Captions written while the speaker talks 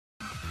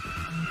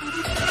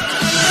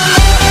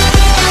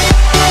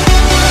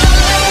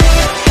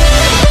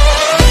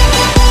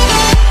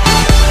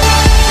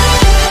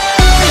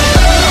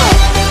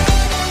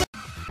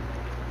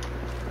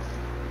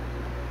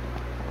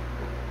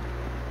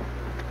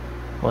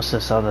What's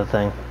this other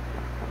thing?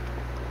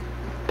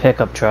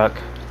 Pickup truck.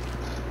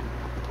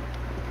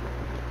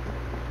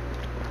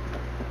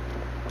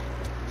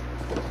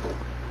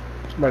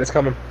 Somebody's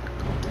coming.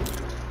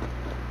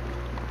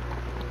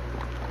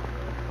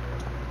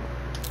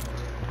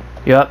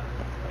 Yep.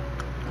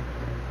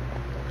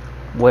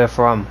 Where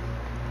from?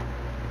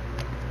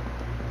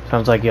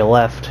 Sounds like you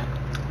left.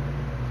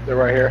 They're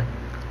right here.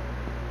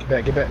 Get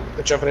back, get back.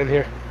 They're jumping in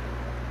here.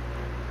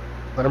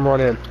 Let them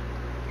run in.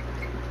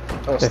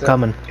 Oh, They're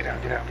coming. Get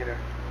out, get out, get out.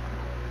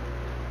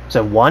 Is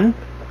it one?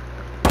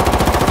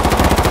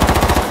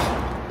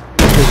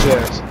 His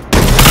ass.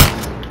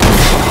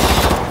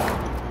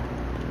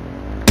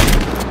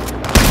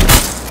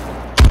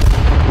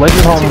 Where's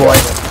his homeboy?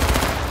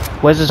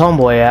 Where's his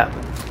homeboy at?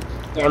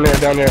 Down there,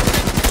 down there.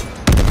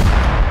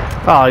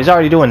 Oh, he's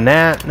already doing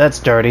that? That's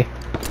dirty.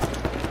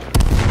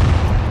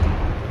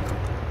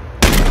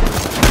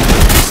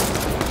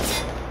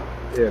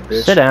 Yeah,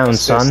 bitch. Sit down,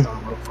 son.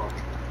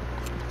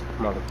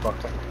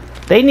 Motherfucker.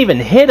 They didn't even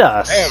hit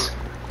us! Damn.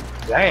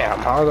 Damn,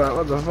 how that,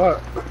 what the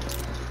fuck?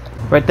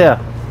 Right there.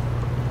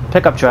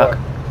 Pickup truck.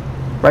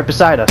 Right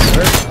beside us.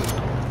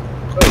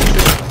 Oh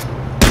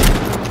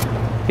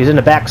shit. He's in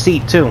the back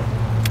seat, too.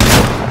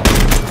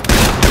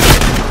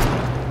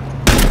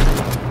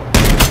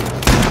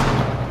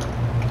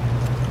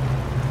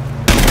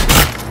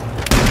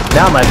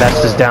 Now my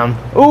vest is down.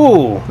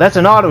 Ooh, that's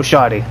an auto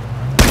shotty.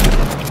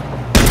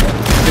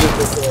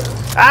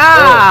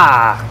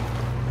 Ah!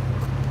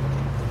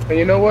 And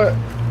you know what?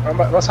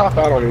 Let's hop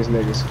out on these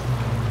niggas.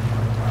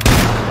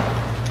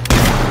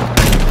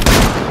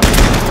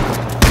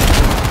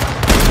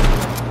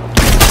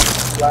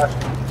 Flash.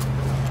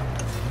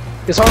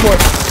 It's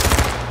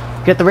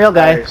homeboy. Get the real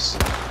guy. Nice.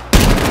 Of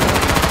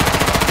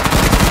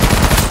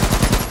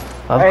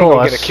I ain't gonna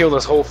course. get a kill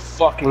this whole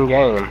fucking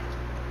game.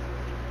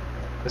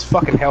 This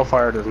fucking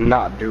Hellfire does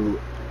not do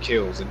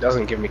kills. It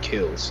doesn't give me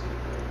kills.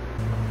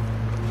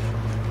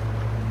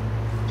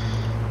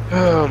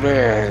 Oh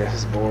man, this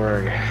is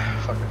boring.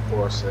 Fucking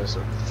forces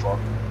or fuck.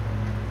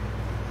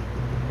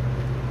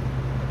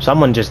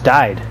 Someone just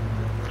died.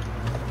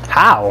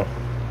 How?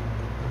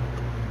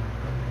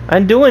 I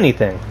didn't do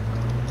anything.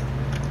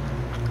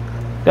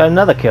 Got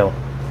another kill.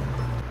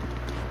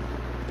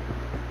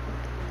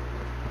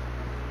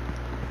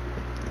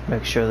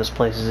 Make sure this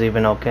place is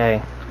even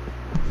okay.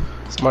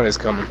 Somebody's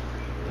coming.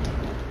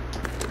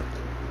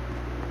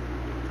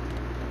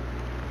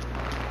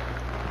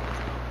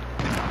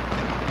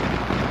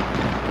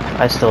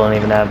 I still don't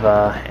even have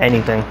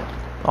anything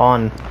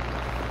on.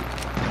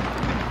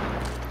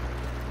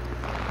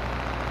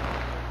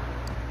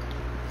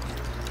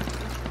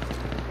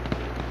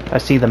 I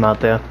see them out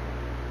there.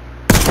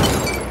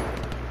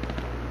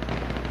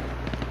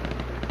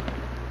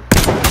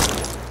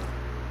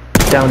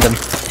 Downed him.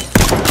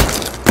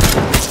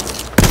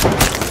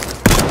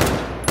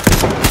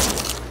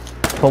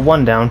 Put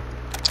one down.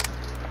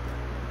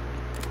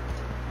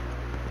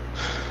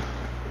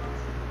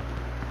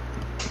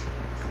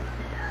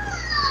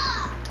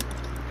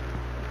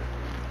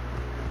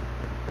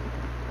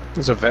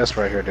 There's a vest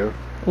right here, dude.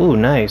 Ooh,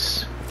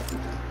 nice.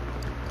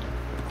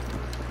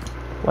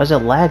 Why is it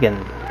lagging?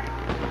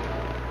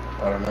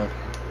 I don't know.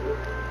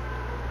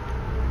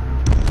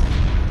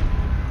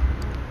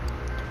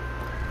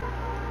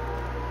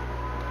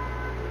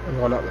 I'm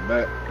going out the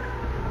back.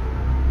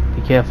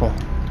 Be careful.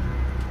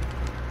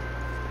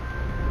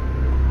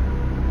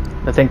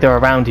 I think they're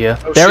around here.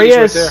 Oh, there shit,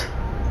 he he's is! right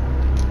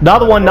there.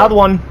 Another one, another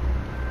one!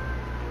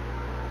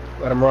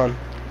 Let him run.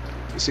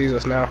 He sees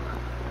us now.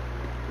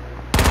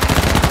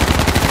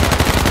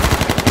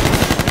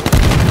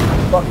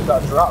 Fuck, you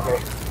got to drop me.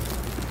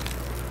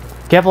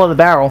 Careful of the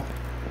barrel.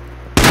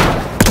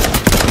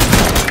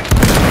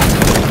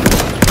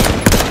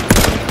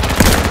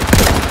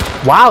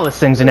 Wow, this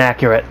thing's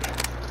inaccurate.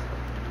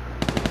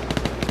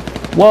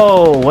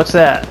 Whoa, what's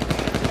that?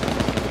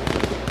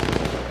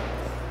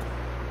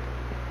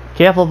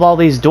 Careful of all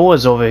these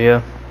doors over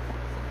here.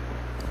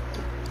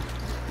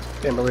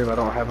 Can't believe I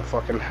don't have a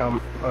fucking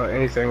helmet,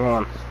 anything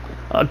on.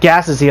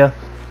 Gas is here.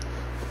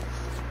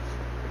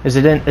 Is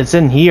it in? It's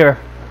in here.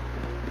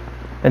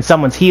 And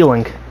someone's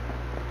healing.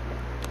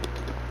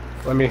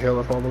 Let me heal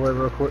up all the way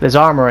real quick. There's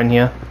armor in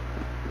here.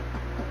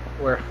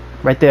 Where?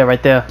 Right there,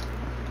 right there.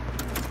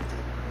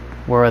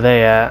 Where are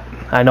they at?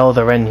 I know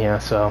they're in here,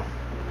 so.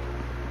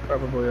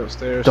 Probably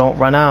upstairs. Don't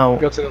run out.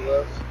 Go to the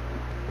left.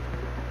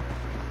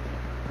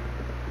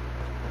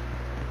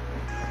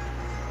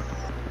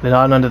 They're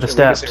not under the Shit,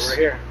 we can steps. sit right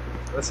here.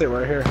 Let's sit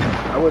right here.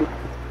 I wouldn't.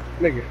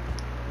 Nigga.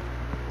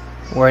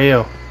 Where are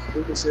you?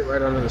 We can sit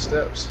right under the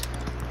steps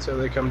until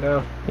they come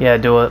down. Yeah,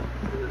 do it.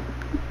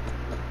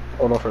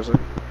 Hold on for a second.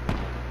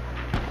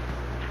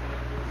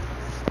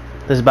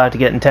 This is about to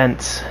get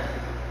intense.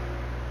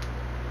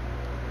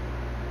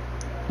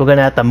 We're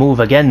gonna have to move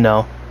again,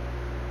 though.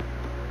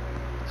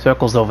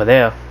 Circle's over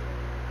there.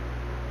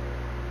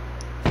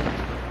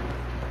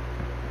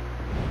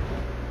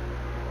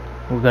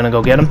 We're gonna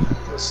go get them.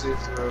 Let's see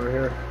if they're over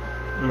here.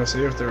 I'm gonna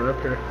see if they're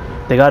up here.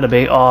 They gotta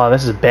be. Oh,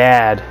 this is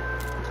bad.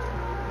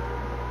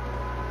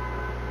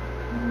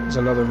 There's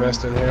another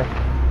vest in here.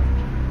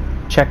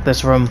 Check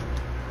this room.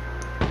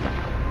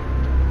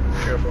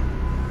 Careful.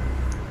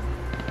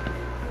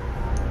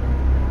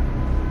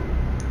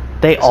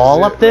 They This all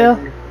is up it, there?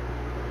 maybe.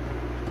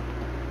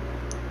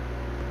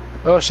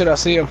 Oh shit, I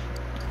see him.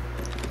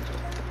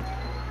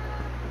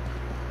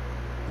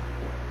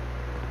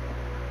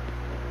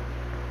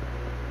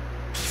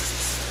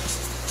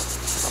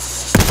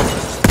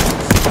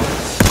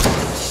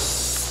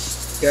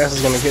 Gas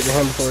is gonna get to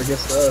him before it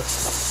gets to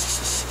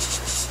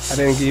us. I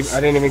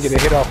didn't even get a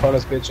hit off on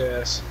his bitch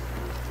ass.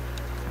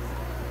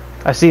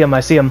 I see him,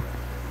 I see him.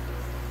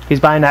 He's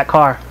behind that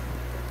car.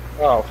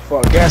 Oh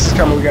fuck, gas is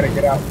coming, we gotta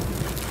get out.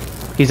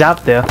 He's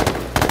out there.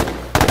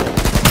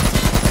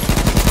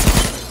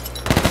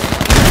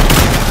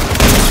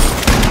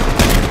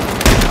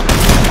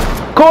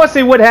 Of course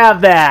he would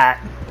have that!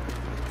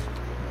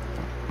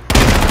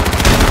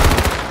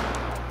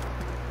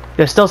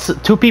 There's still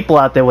two people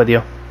out there with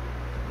you.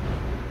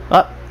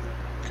 Oh,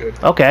 Good.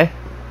 okay.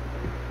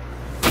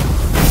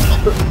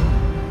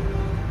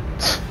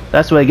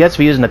 That's what he gets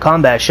for using a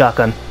combat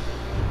shotgun.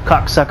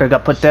 Cocksucker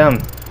got put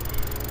down.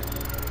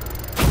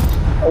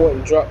 I went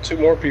and dropped 2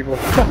 more people.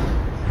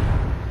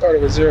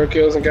 Started with 0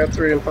 kills and got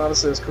 3 and 5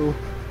 assists. Cool.